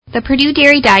The Purdue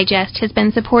Dairy Digest has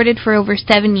been supported for over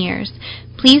 7 years.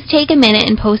 Please take a minute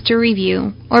and post a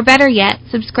review, or better yet,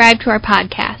 subscribe to our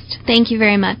podcast. Thank you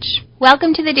very much.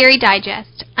 Welcome to the Dairy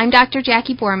Digest. I'm Dr.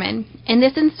 Jackie Borman. In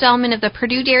this installment of the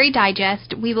Purdue Dairy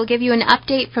Digest, we will give you an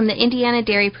update from the Indiana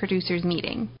Dairy Producers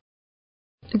Meeting.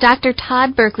 Dr.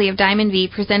 Todd Berkeley of Diamond V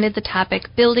presented the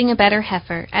topic, Building a Better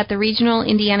Heifer, at the regional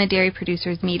Indiana Dairy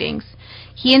Producers Meetings.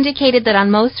 He indicated that on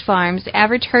most farms,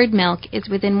 average herd milk is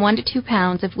within 1 to 2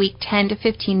 pounds of week 10 to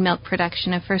 15 milk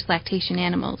production of first lactation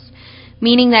animals,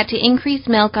 meaning that to increase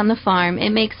milk on the farm, it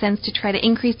makes sense to try to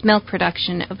increase milk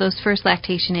production of those first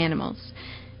lactation animals.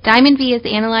 Diamond V has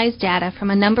analyzed data from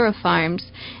a number of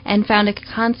farms and found a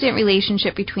constant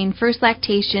relationship between first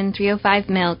lactation 305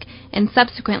 milk and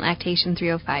subsequent lactation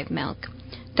 305 milk.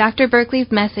 Dr.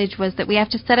 Berkeley's message was that we have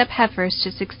to set up heifers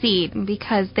to succeed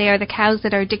because they are the cows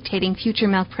that are dictating future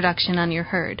milk production on your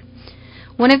herd.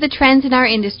 One of the trends in our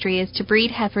industry is to breed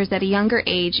heifers at a younger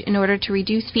age in order to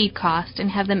reduce feed cost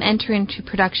and have them enter into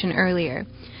production earlier.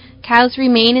 Cows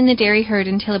remain in the dairy herd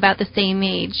until about the same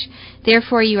age.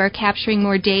 Therefore, you are capturing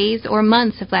more days or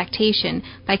months of lactation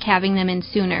by calving them in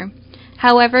sooner.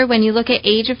 However, when you look at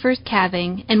age of first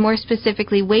calving, and more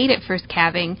specifically weight at first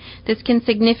calving, this can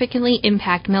significantly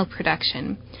impact milk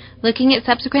production. Looking at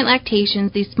subsequent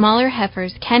lactations, these smaller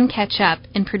heifers can catch up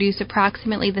and produce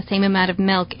approximately the same amount of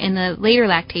milk in the later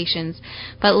lactations,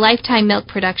 but lifetime milk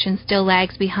production still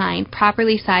lags behind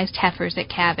properly sized heifers at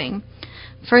calving.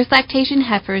 First lactation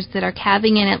heifers that are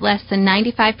calving in at less than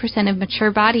 95% of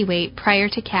mature body weight prior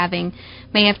to calving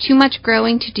may have too much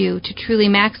growing to do to truly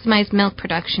maximize milk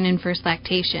production in first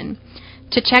lactation.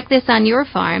 To check this on your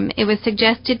farm, it was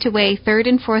suggested to weigh third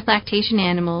and fourth lactation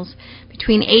animals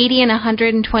between 80 and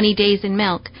 120 days in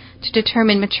milk to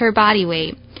determine mature body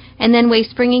weight, and then weigh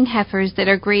springing heifers that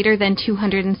are greater than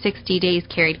 260 days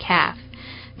carried calf.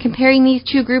 Comparing these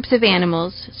two groups of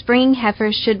animals, springing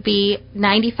heifers should be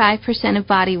 95% of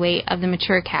body weight of the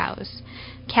mature cows.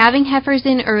 Calving heifers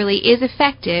in early is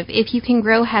effective if you can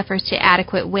grow heifers to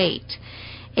adequate weight.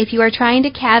 If you are trying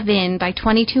to calve in by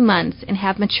 22 months and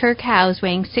have mature cows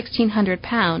weighing 1,600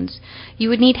 pounds, you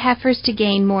would need heifers to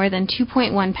gain more than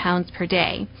 2.1 pounds per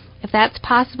day. If that's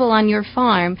possible on your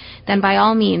farm, then by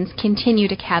all means continue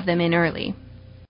to calve them in early.